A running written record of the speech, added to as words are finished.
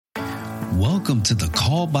Welcome to the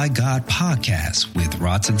Called by God podcast with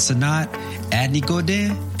Rodson Sanat, Adney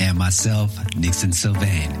Godin, and myself, Nixon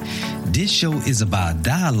Sylvain. This show is about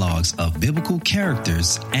dialogues of biblical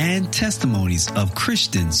characters and testimonies of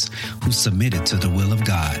Christians who submitted to the will of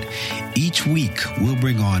God. Each week, we'll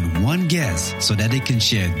bring on one guest so that they can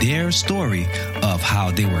share their story of how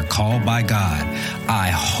they were called by God. I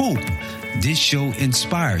hope this show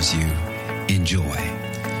inspires you. Enjoy.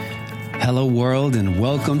 Hello, world, and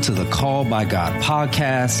welcome to the Called by God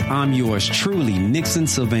podcast. I'm yours truly, Nixon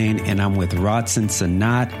Sylvain, and I'm with Rodson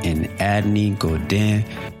Sanat and Adney Godin.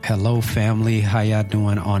 Hello, family. How y'all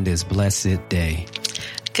doing on this blessed day?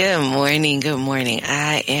 Good morning. Good morning.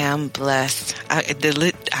 I am blessed.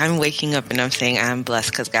 I'm waking up and I'm saying I'm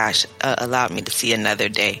blessed because gosh allowed me to see another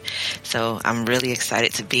day. So I'm really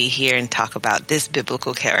excited to be here and talk about this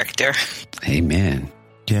biblical character. Amen.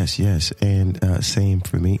 Yes. And same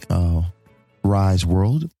for me, Rise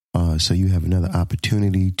World. So you have another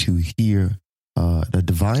opportunity to hear the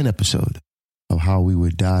divine episode of how we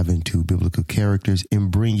would dive into biblical characters and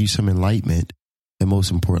bring you some enlightenment and most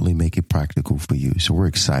importantly, make it practical for you. So we're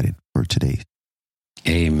excited for today.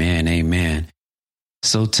 Amen.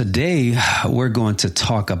 So today we're going to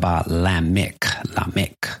talk about Lamech.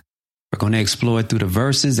 We're going to explore through the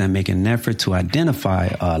verses and make an effort to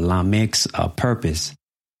identify Lamech's purpose.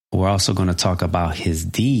 We're also going to talk about his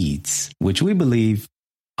deeds, which we believe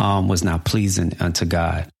was not pleasing unto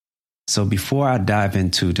God. So before I dive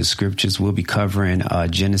into the scriptures, we'll be covering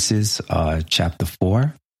Genesis chapter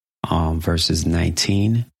 4, verses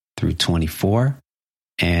 19 through 24.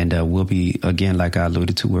 And we'll be, again, like I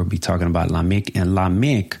alluded to, we'll be talking about Lamech. And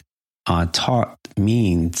Lamech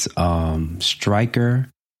means striker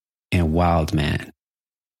and wild man.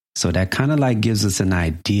 So that kind of like gives us an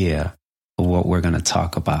idea of what we're going to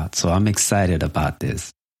talk about. So I'm excited about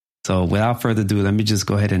this. So without further ado, let me just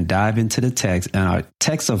go ahead and dive into the text. And our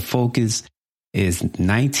text of focus is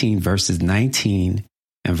verses 19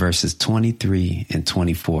 and verses 23 and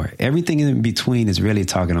 24. Everything in between is really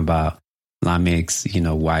talking about Lamech's,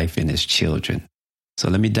 wife and his children. So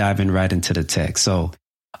let me dive in right into the text. So,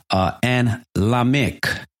 and Lamech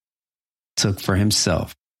took for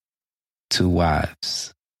himself 2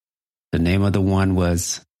 wives. The name of the one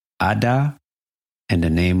was Ada, and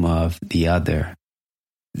the name of the other,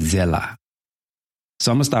 Zillah.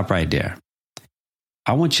 So I'm going to stop right there.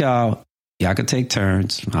 I want y'all could take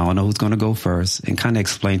turns. I don't know who's going to go first and kind of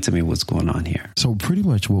explain to me what's going on here. So pretty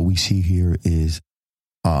much what we see here is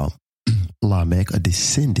Lamech, a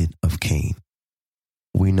descendant of Cain.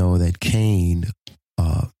 We know that Cain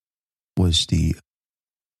was the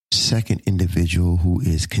second individual who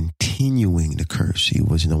is continuing the curse. He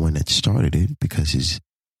wasn't the one that started it because his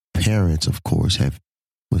parents, of course,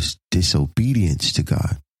 was disobedience to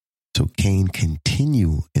God. So Cain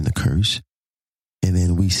continued in the curse. And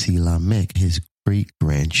then we see Lamech, his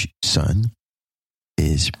great-grandson,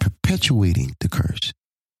 is perpetuating the curse.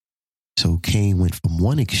 So Cain went from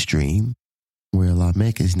one extreme where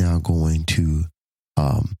Lamech is now going to,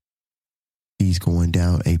 he's going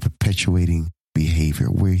down a perpetuating behavior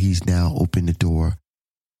where he's now opened the door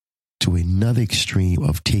to another extreme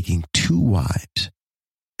of taking 2 wives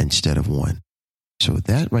instead of 1. So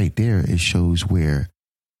that right there, it shows where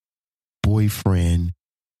boyfriend,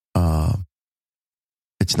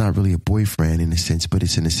 it's not really a boyfriend in a sense, but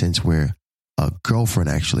it's in a sense where a girlfriend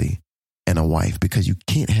actually and a wife, because you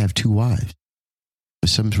can't have 2 wives for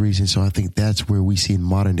some reason. So I think that's where we see in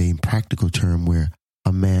modern day in practical term where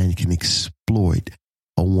a man can exploit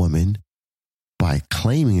a woman by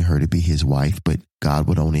claiming her to be his wife, but God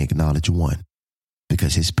would only acknowledge 1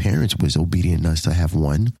 because his parents was obedient enough to have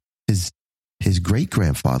 1. His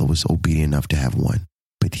great-grandfather was obedient enough to have 1,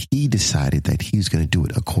 but he decided that he was going to do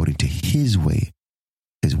it according to his way,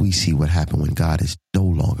 as we see what happened when God is no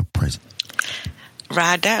longer present.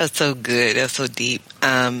 Rod, that was so good. That was so deep.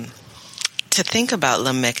 To think about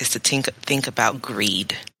Lamech is to think about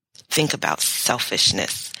greed, think about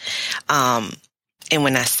selfishness. And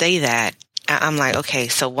when I say that, I'm like, okay,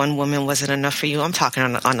 so 1 woman wasn't enough for you? I'm talking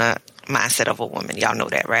on a mindset of a woman. Y'all know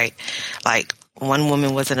that, right? Like 1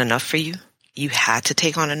 woman wasn't enough for you? You had to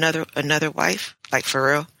take on another wife? Like for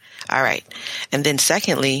real? All right. And then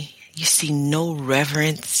secondly, you see no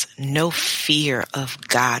reverence, no fear of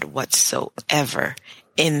God whatsoever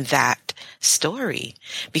in that story.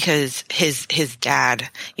 Because his dad,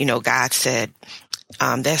 God said,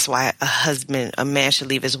 that's why a man should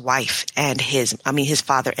leave his wife and his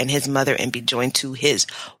father and his mother and be joined to his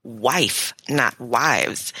wife, not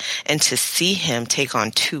wives. And to see him take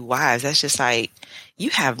on 2 wives, that's just like, you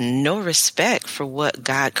have no respect for what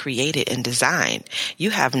God created and designed. You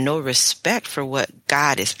have no respect for what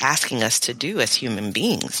God is asking us to do as human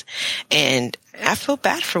beings. And I feel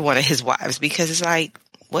bad for one of his wives because it's like,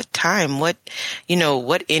 what time, what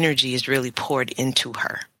energy is really poured into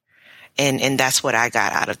her? And that's what I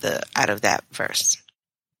got out of that verse.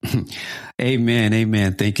 Amen.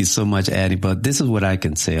 Amen. Thank you so much, Addie. But this is what I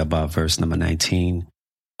can say about verse number 19.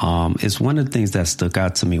 It's one of the things that stuck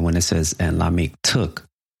out to me when it says, and Lamech took.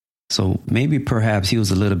 So maybe perhaps he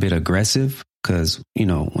was a little bit aggressive because,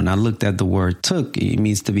 when I looked at the word took, it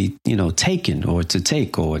means to be, taken or to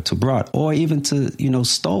take or to brought or even to,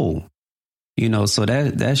 stole, so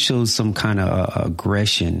that shows some kind of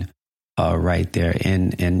aggression right there.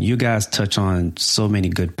 And you guys touch on so many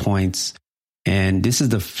good points. And this is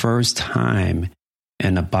the first time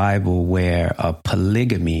in the Bible where a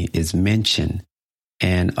polygamy is mentioned.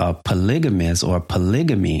 And a polygamist or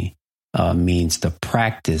polygamy means the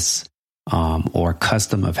practice or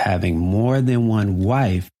custom of having more than one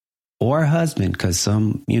wife or husband, because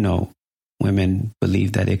some, women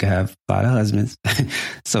believe that they could have a lot of husbands.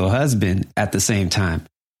 So husband at the same time.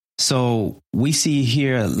 So we see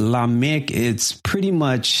here Lamech, it's pretty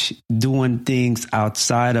much doing things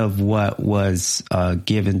outside of what was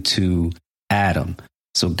given to Adam.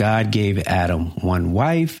 So God gave Adam one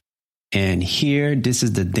wife. And here, this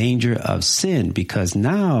is the danger of sin, because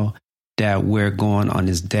now that we're going on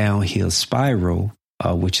this downhill spiral,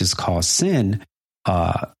 which is called sin,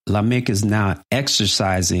 Lamech is now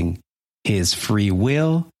exercising his free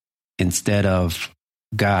will instead of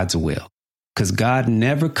God's will. Because God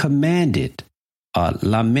never commanded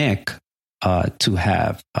Lamech to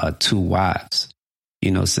have two wives.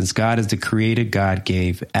 Since God is the creator, God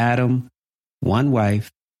gave Adam one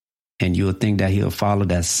wife, and you'll think that he'll follow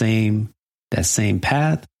that same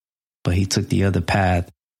path, but he took the other path,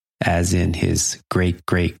 as in his great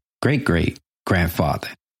grandfather.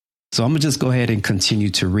 So I'm gonna just go ahead and continue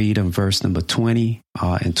to read in verse number 20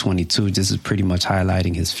 and 22. This is pretty much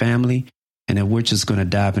highlighting his family. And then we're just going to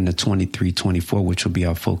dive into 23, 24, which will be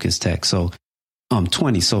our focus text. So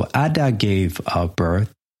 20. So Adah gave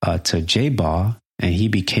birth to Jabal, and he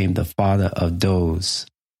became the father of those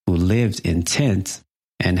who lived in tents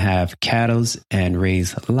and have cattle and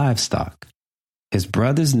raise livestock. His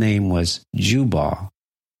brother's name was Jubal.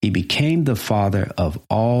 He became the father of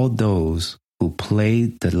all those who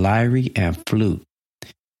played the lyre and flute.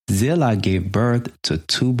 Zillah gave birth to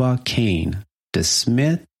Tubal-Cain, the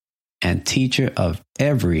smith and teacher of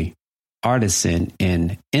every artisan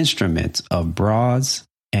in instruments of bronze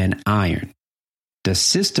and iron. The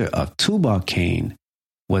sister of Tubal-Cain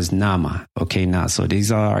was Naamah. Okay, now, so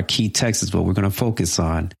these are our key texts, what we're going to focus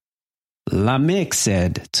on. Lamech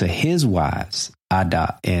said to his wives,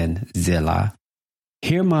 Adah and Zillah,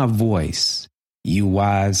 "Hear my voice, you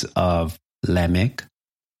wives of Lamech.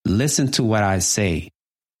 Listen to what I say,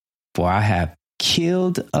 for I have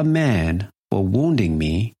killed a man for wounding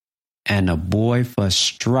me, and a boy for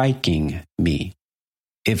striking me.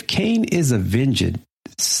 If Cain is avenged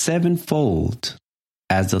sevenfold,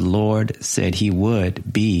 as the Lord said he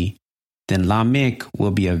would be, then Lamech will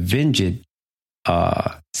be avenged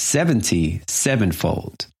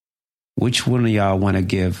 77-fold." Which one of y'all want to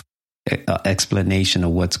give an explanation of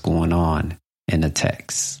what's going on in the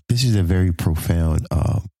text? This is a very profound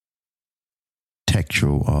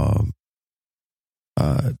textual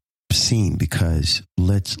scene, because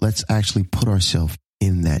let's actually put ourselves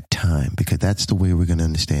in that time, because that's the way we're going to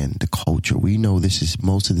understand the culture. We know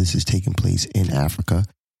most of this is taking place in Africa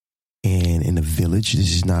and in a village.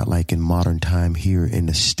 This is not like in modern time here in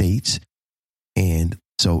the States. And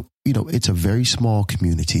so, it's a very small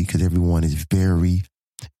community because everyone is very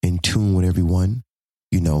in tune with everyone.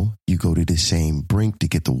 You go to the same brink to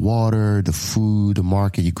get the water, the food, the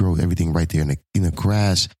market. You grow everything right there in the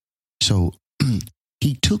grass. So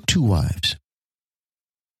he took two wives.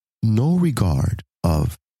 No regard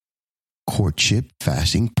of courtship,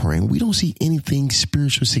 fasting, praying. We don't see anything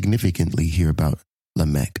spiritual significantly here about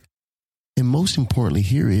Lamech. And most importantly,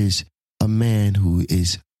 here is a man who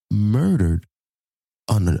is murdered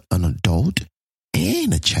on an adult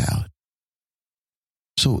and a child.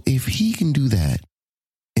 So if he can do that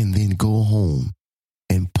and then go home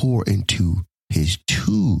and pour into his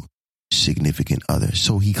two significant others,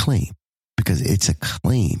 so he claimed, because it's a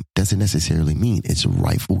claim, doesn't necessarily mean it's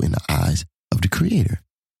rightful in the eyes of the Creator,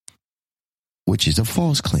 which is a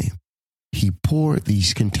false claim. He poured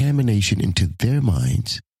these contamination into their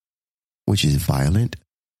minds, which is violent,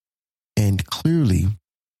 and clearly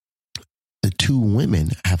the two women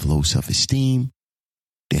have low self-esteem.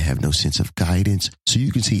 They have no sense of guidance. So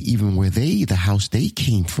you can see even where the house they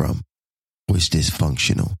came from was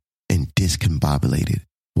dysfunctional and discombobulated.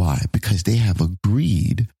 Why? Because they have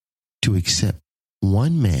agreed to accept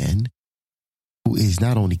one man who is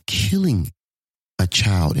not only killing a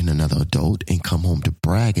child and another adult and come home to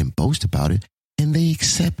brag and boast about it, and they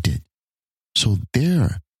accept it. So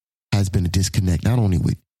there has been a disconnect not only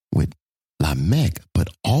with Lamech, but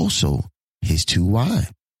also his two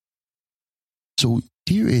wives. So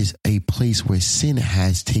here is a place where sin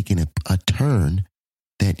has taken a turn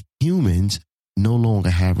that humans no longer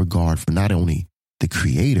have regard for not only the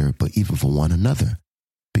Creator, but even for one another,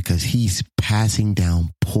 because he's passing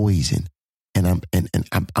down poison. And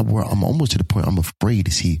I'm almost to the point I'm afraid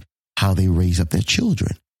to see how they raise up their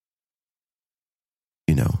children.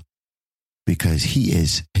 You know, because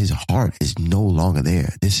his heart is no longer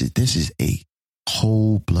there. This is a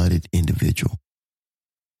cold-blooded individual.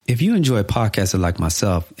 If you enjoy podcasting like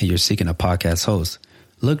myself and you're seeking a podcast host,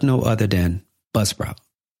 look no other than Buzzsprout.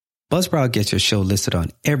 Buzzsprout gets your show listed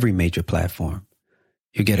on every major platform.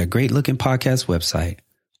 You get a great-looking podcast website,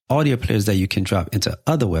 audio players that you can drop into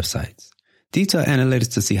other websites, detailed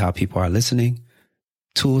analytics to see how people are listening,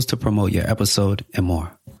 tools to promote your episode, and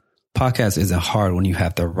more. Podcast isn't hard when you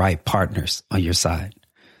have the right partners on your side.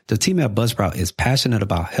 The team at Buzzsprout is passionate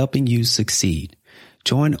about helping you succeed.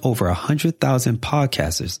 Join over 100,000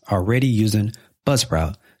 podcasters already using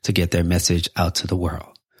Buzzsprout to get their message out to the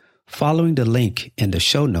world. Following the link in the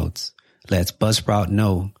show notes lets Buzzsprout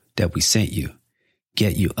know that we sent you.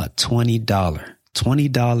 Get you a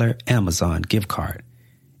 $20 Amazon gift card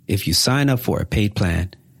if you sign up for a paid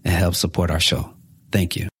plan and help support our show.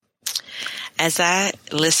 Thank you. As I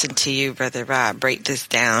listen to you, Brother Rod, break this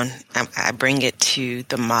down, I bring it to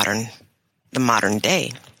the modern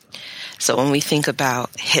day. So when we think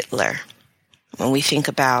about Hitler, when we think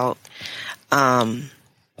about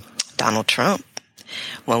Donald Trump,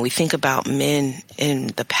 when we think about men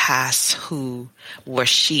in the past who wore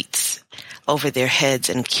sheets over their heads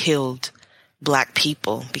and killed Black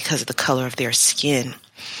people because of the color of their skin,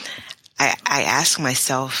 I ask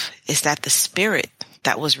myself, is that the spirit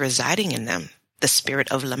that was residing in them? The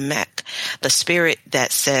spirit of Lamech, the spirit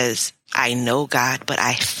that says, I know God, but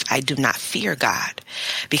I do not fear God.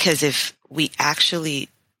 Because if we actually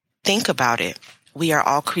think about it, we are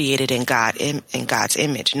all created in God's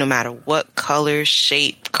image. No matter what color,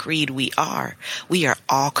 shape, creed we are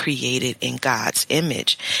all created in God's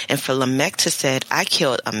image. And for Lamech to say, I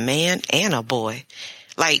killed a man and a boy,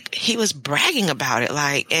 like he was bragging about it.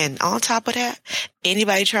 Like, and on top of that,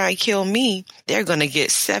 anybody try and kill me, they're going to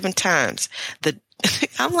get 7 times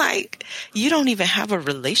I'm like, you don't even have a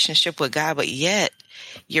relationship with God, but yet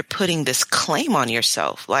you're putting this claim on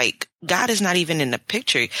yourself. Like, God is not even in the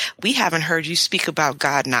picture. We haven't heard you speak about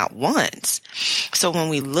God not once. So when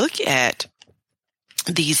we look at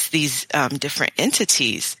these different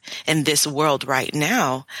entities in this world right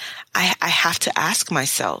now, I have to ask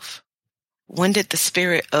myself, when did the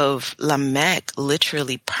spirit of Lamech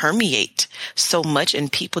literally permeate so much in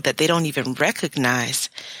people that they don't even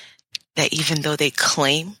recognize that even though they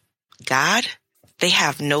claim God, they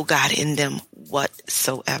have no God in them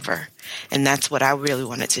whatsoever? And that's what I really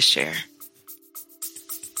wanted to share.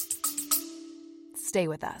 Stay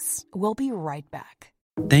with us. We'll be right back.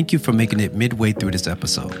 Thank you for making it midway through this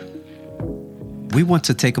episode. We want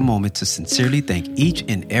to take a moment to sincerely thank each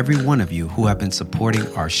and every one of you who have been supporting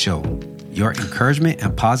our show. Your encouragement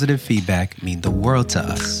and positive feedback mean the world to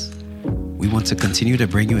us. We want to continue to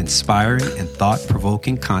bring you inspiring and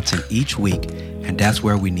thought-provoking content each week, and that's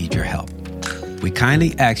where we need your help. We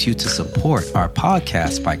kindly ask you to support our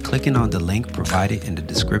podcast by clicking on the link provided in the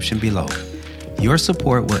description below. Your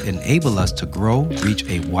support will enable us to grow, reach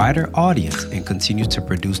a wider audience, and continue to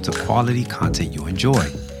produce the quality content you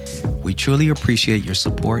enjoy. We truly appreciate your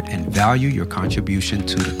support and value your contribution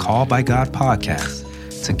to the Called by God podcast.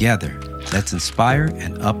 Together, let's inspire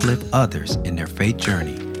and uplift others in their faith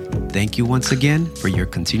journey. Thank you once again for your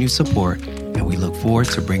continued support, and we look forward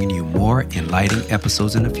to bringing you more enlightening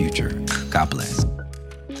episodes in the future. God bless.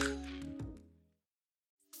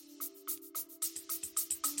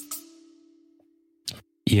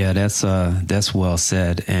 Yeah, that's well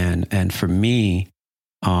said. And for me,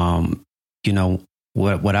 you know,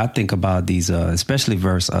 what I think about these, especially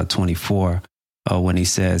verse 24, when he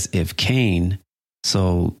says, if Cain,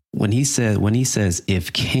 so when he says,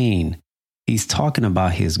 if Cain, he's talking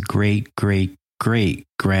about his great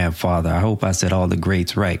grandfather. I hope I said all the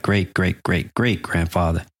greats right. Great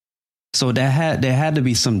grandfather. So there had to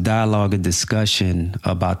be some dialogue and discussion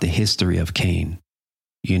about the history of Cain,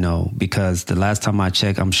 you know, because the last time I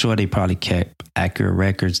checked, I'm sure they probably kept accurate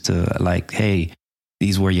records to like, hey,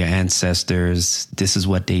 these were your ancestors. This is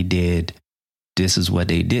what they did. this is what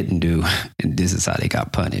they didn't do, and this is how they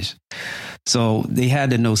got punished. So they had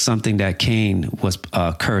to know something, that Cain was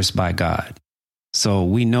cursed by God. So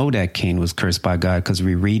we know that Cain was cursed by God because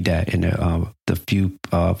we read that in the few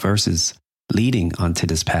verses leading onto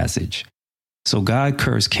this passage. So God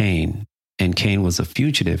cursed Cain, and Cain was a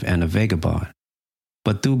fugitive and a vagabond.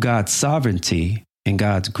 But through God's sovereignty and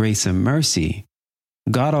God's grace and mercy,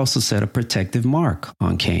 God also set a protective mark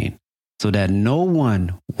on Cain so that no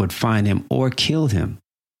one would find him or kill him.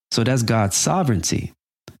 So that's God's sovereignty.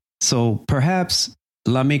 So perhaps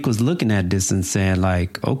Lamech was looking at this and saying,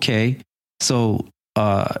 like, okay, so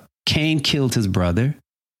Cain killed his brother,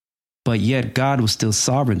 but yet God was still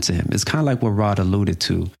sovereign to him. It's kind of like what Rod alluded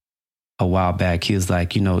to a while back. He was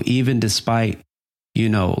like, even despite,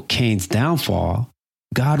 Cain's downfall,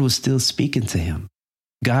 God was still speaking to him.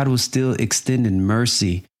 God was still extending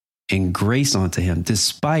mercy and grace onto him,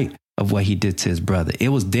 despite of what he did to his brother. It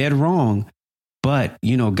was dead wrong, but,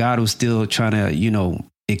 God was still trying to,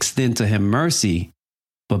 extend to him mercy.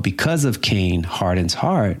 But because of Cain hardened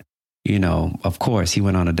heart, of course, he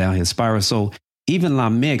went on a downhill spiral. So even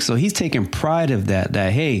Lamech, so he's taking pride of that,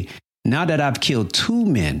 hey, now that I've killed two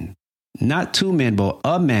men, not two men, but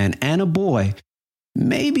a man and a boy,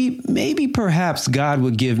 maybe perhaps God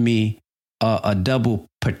would give me a double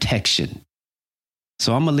protection.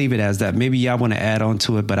 So I'm going to leave it as that. Maybe y'all want to add on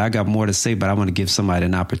to it, but I got more to say, but I want to give somebody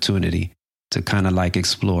an opportunity to kind of like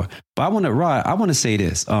explore. But I want to say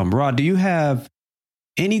this. Rod, do you have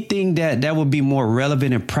anything that would be more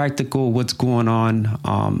relevant and practical, what's going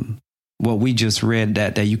on, what we just read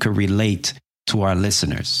that you could relate to our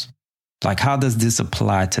listeners? Like, how does this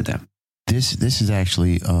apply to them? This is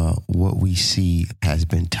actually what we see has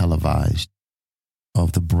been televised,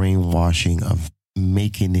 of the brainwashing of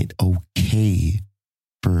making it okay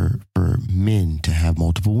for men to have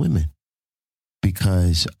multiple women.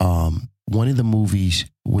 Because one of the movies,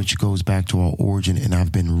 which goes back to our origin, and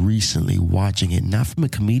I've been recently watching it, not from a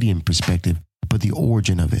comedian perspective, but the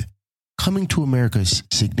origin of it. Coming to America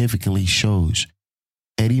significantly shows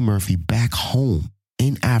Eddie Murphy back home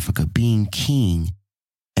in Africa being king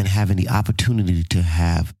and having the opportunity to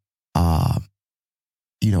have,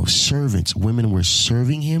 servants. Women were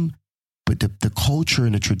serving him, but the culture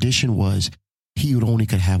and the tradition was he only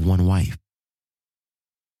could have one wife.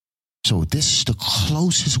 So this is the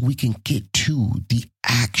closest we can get to the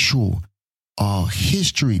actual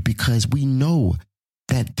history, because we know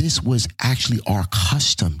that this was actually our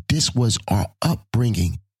custom. This was our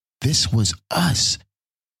upbringing. This was us.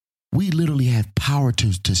 We literally had power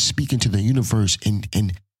to speak into the universe, and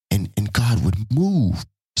God would move.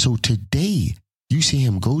 So today you see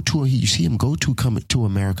him come to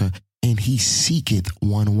America, and he seeketh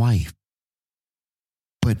one wife.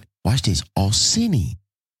 But watch this. Orsini,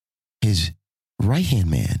 his right-hand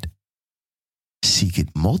man,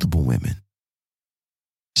 seeketh multiple women.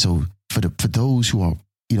 So for those who are,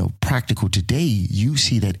 practical today, you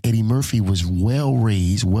see that Eddie Murphy was well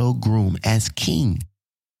raised, well groomed as king.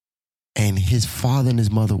 And his father and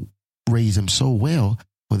his mother raised him so well,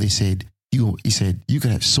 he said, you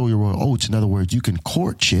can have sow your royal oats. In other words, you can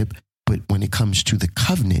courtship, but when it comes to the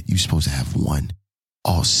covenant, you're supposed to have one.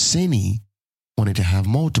 Orsini wanted to have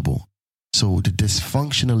multiple. So the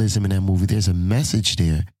dysfunctionalism in that movie, there's a message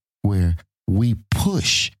there where we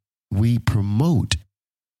promote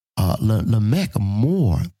Lamech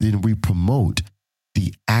more than we promote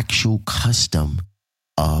the actual custom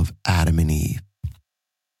of Adam and Eve.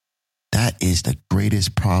 That is the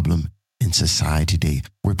greatest problem in society today,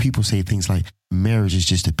 where people say things like marriage is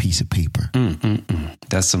just a piece of paper.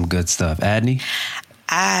 That's some good stuff. Adney?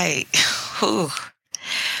 I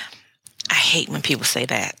hate when people say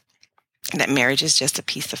that marriage is just a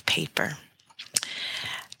piece of paper.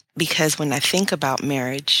 Because when I think about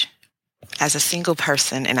marriage as a single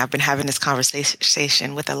person, and I've been having this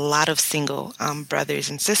conversation with a lot of single brothers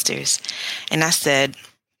and sisters, and I said,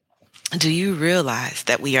 do you realize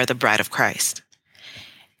that we are the bride of Christ?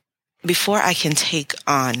 Before I can take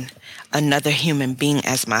on another human being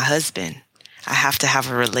as my husband, I have to have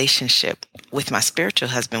a relationship with my spiritual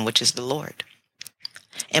husband, which is the Lord.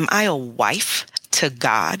 Am I a wife to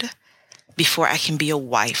God before I can be a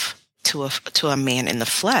wife to a man in the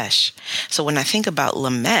flesh? So when I think about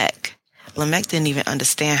Lamech didn't even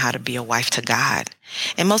understand how to be a wife to God.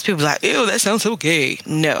 And most people are like, ew, that sounds so gay.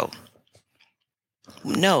 No,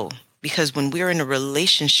 because when we're in a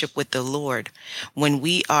relationship with the Lord, when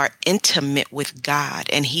we are intimate with God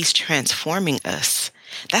and he's transforming us,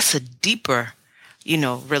 that's a deeper,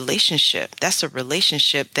 relationship. That's a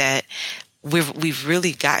relationship that we've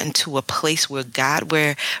really gotten to a place where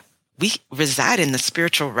we reside in the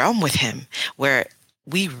spiritual realm with him, where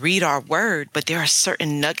we read our word, but there are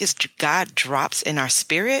certain nuggets God drops in our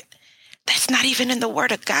spirit that's not even in the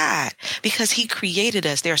word of God, because he created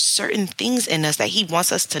us. There are certain things in us that he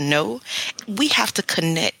wants us to know. We have to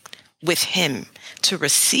connect with him to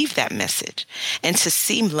receive that message. And to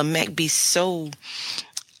see Lamech be so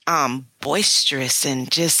boisterous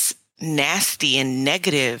and just nasty and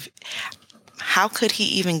negative, how could he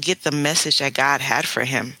even get the message that God had for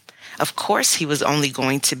him? Of course, he was only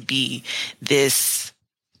going to be this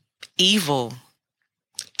evil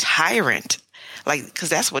tyrant. Like, because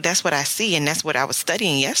that's what I see, and that's what I was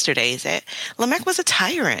studying yesterday, is that Lamech was a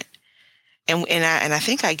tyrant. And I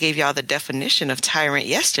think I gave y'all the definition of tyrant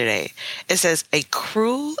yesterday. It says a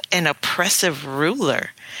cruel and oppressive ruler.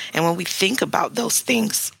 And when we think about those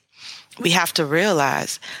things, we have to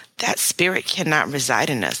realize that spirit cannot reside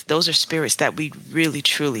in us. Those are spirits that we really,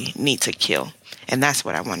 truly need to kill. And that's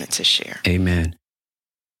what I wanted to share. Amen.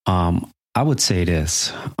 I would say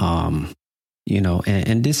this, and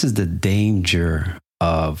this is the danger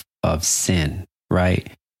of sin, right?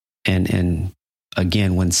 And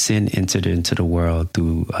again, when sin entered into the world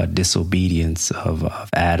through disobedience of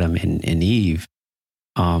Adam and Eve,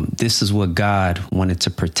 this is what God wanted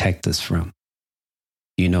to protect us from.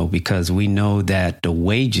 Because we know that the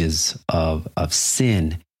wages of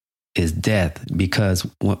sin is death, because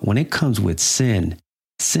when it comes with sin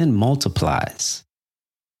multiplies.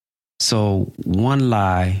 So one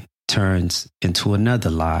lie turns into another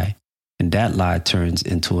lie, and that lie turns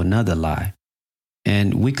into another lie.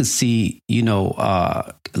 And we could see,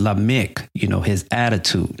 Lamech, his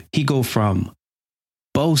attitude. He go from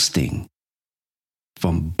boasting.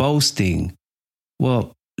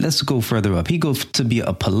 Well, let's go further up. He goes to be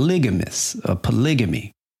a polygamist, a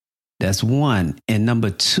polygamy. That's one. And number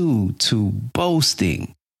two, to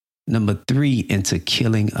boasting. Number three, into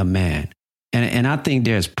killing a man. And I think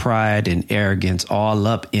there's pride and arrogance all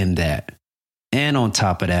up in that. And on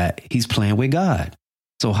top of that, he's playing with God.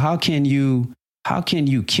 So how can you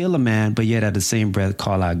kill a man, but yet at the same breath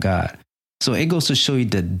call out God? So it goes to show you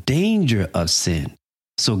the danger of sin.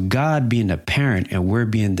 So God being the parent and we're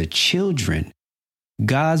being the children,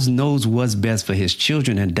 God knows what's best for his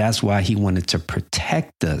children. And that's why he wanted to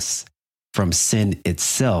protect us from sin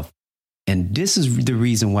itself. And this is the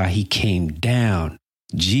reason why he came down.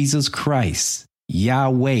 Jesus Christ,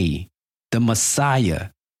 Yahweh, the Messiah,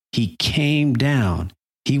 he came down.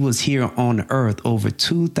 He was here on earth over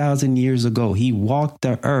 2,000 years ago. He walked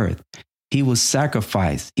the earth. He was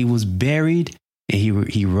sacrificed. He was buried, and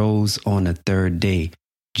he rose on the third day,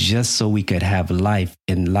 just so we could have life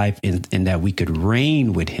and that we could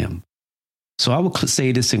reign with him. So I would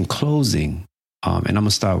say this in closing, and I'm going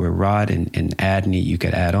to start with Rod and Adney. You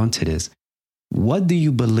could add on to this. What do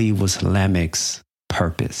you believe was Lamech's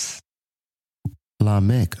purpose?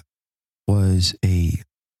 Lamech was a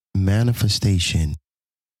manifestation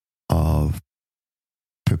of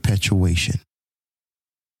perpetuation.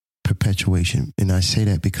 And I say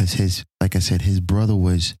that because his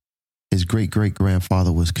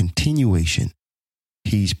great-great-grandfather was continuation.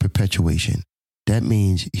 He's perpetuation. That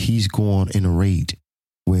means he's going in a rate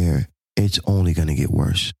where it's only going to get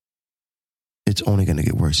worse. It's only going to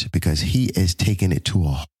get worse because he is taking it to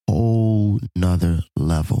a whole nother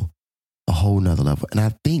level. And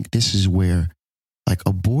I think this is where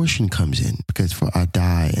abortion comes in, because for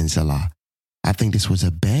Adai and Zillah, I think this was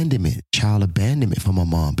child abandonment from a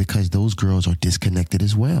mom, because those girls are disconnected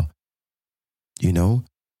as well.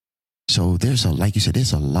 So there's like you said,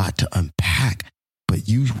 there's a lot to unpack, but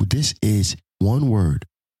this is one word: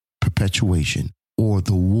 perpetuation, or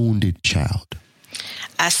the wounded child.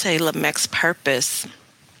 I say Lamech's purpose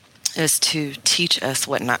is to teach us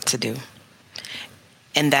what not to do.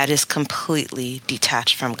 And that is completely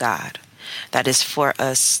detached from God. That is for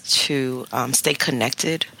us to stay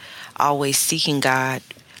connected, always seeking God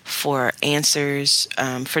for answers,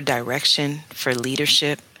 for direction, for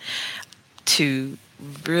leadership, to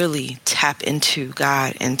really tap into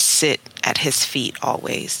God and sit at his feet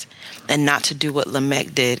always, and not to do what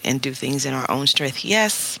Lamech did and do things in our own strength.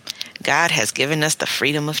 Yes, God has given us the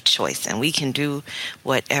freedom of choice and we can do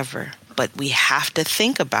whatever, but we have to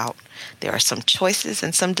think about there are some choices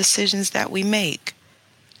and some decisions that we make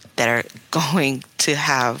that are going to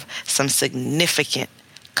have some significant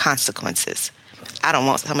consequences. I don't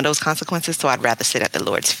want some of those consequences, so I'd rather sit at the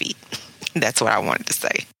Lord's feet. That's what I wanted to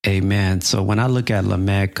say. Amen. So when I look at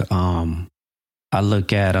Lamech, I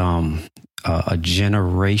look at a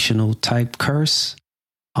generational type curse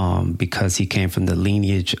because he came from the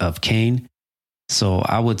lineage of Cain. So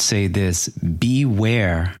I would say this: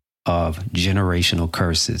 beware of generational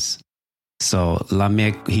curses. So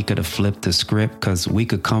Lamech, he could have flipped the script because we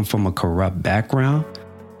could come from a corrupt background,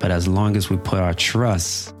 but as long as we put our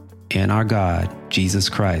trust in our God, Jesus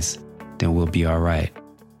Christ, then we'll be all right.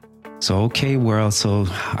 So, okay, world. So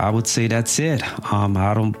I would say that's it.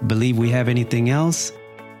 I don't believe we have anything else,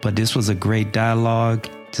 but this was a great dialogue,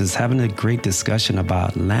 just having a great discussion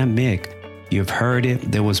about Lamech. You've heard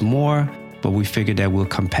it. There was more, but we figured that we'll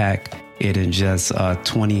compact it in just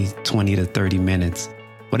 20 to 30 minutes.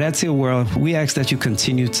 Well, that's it, world. We ask that you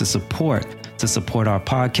continue to support our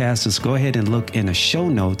podcast. Just go ahead and look in the show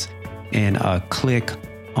notes and click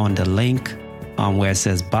on the link where it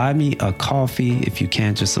says buy me a coffee if you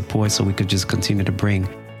can, just support so we could just continue to bring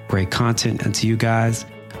great content into you guys.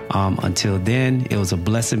 Until then, it was a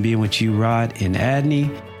blessing being with you, Rod and Adney.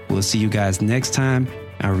 We'll see you guys next time.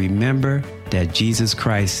 And remember that Jesus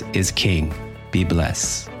Christ is King. Be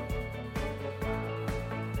blessed.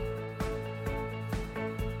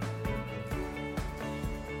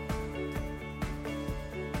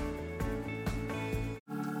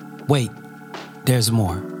 Wait, there's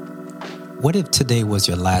more. What if today was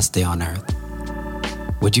your last day on earth?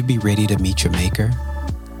 Would you be ready to meet your Maker?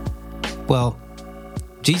 Well,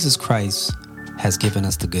 Jesus Christ has given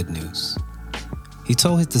us the good news. He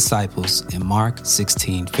told his disciples in Mark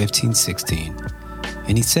 16:15-16,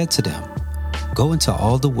 and he said to them, "Go into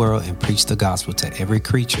all the world and preach the gospel to every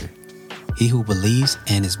creature. He who believes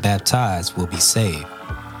and is baptized will be saved,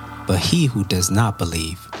 but he who does not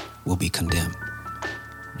believe will be condemned."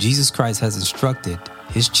 Jesus Christ has instructed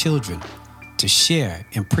his children to share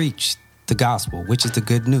and preach the gospel, which is the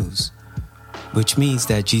good news, which means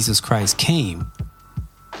that Jesus Christ came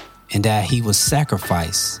and that he was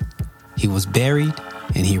sacrificed, he was buried,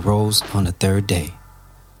 and he rose on the third day.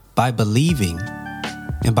 By believing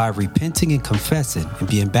and by repenting and confessing and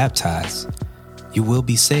being baptized, you will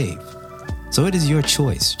be saved. So it is your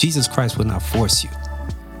choice. Jesus Christ will not force you.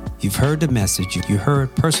 You've heard the message, you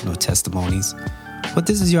heard personal testimonies, but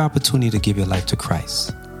this is your opportunity to give your life to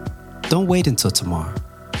Christ. Don't wait until tomorrow,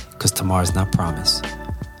 because tomorrow is not promised.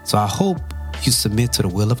 So I hope you submit to the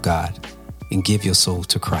will of God and give your soul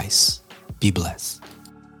to Christ. Be blessed.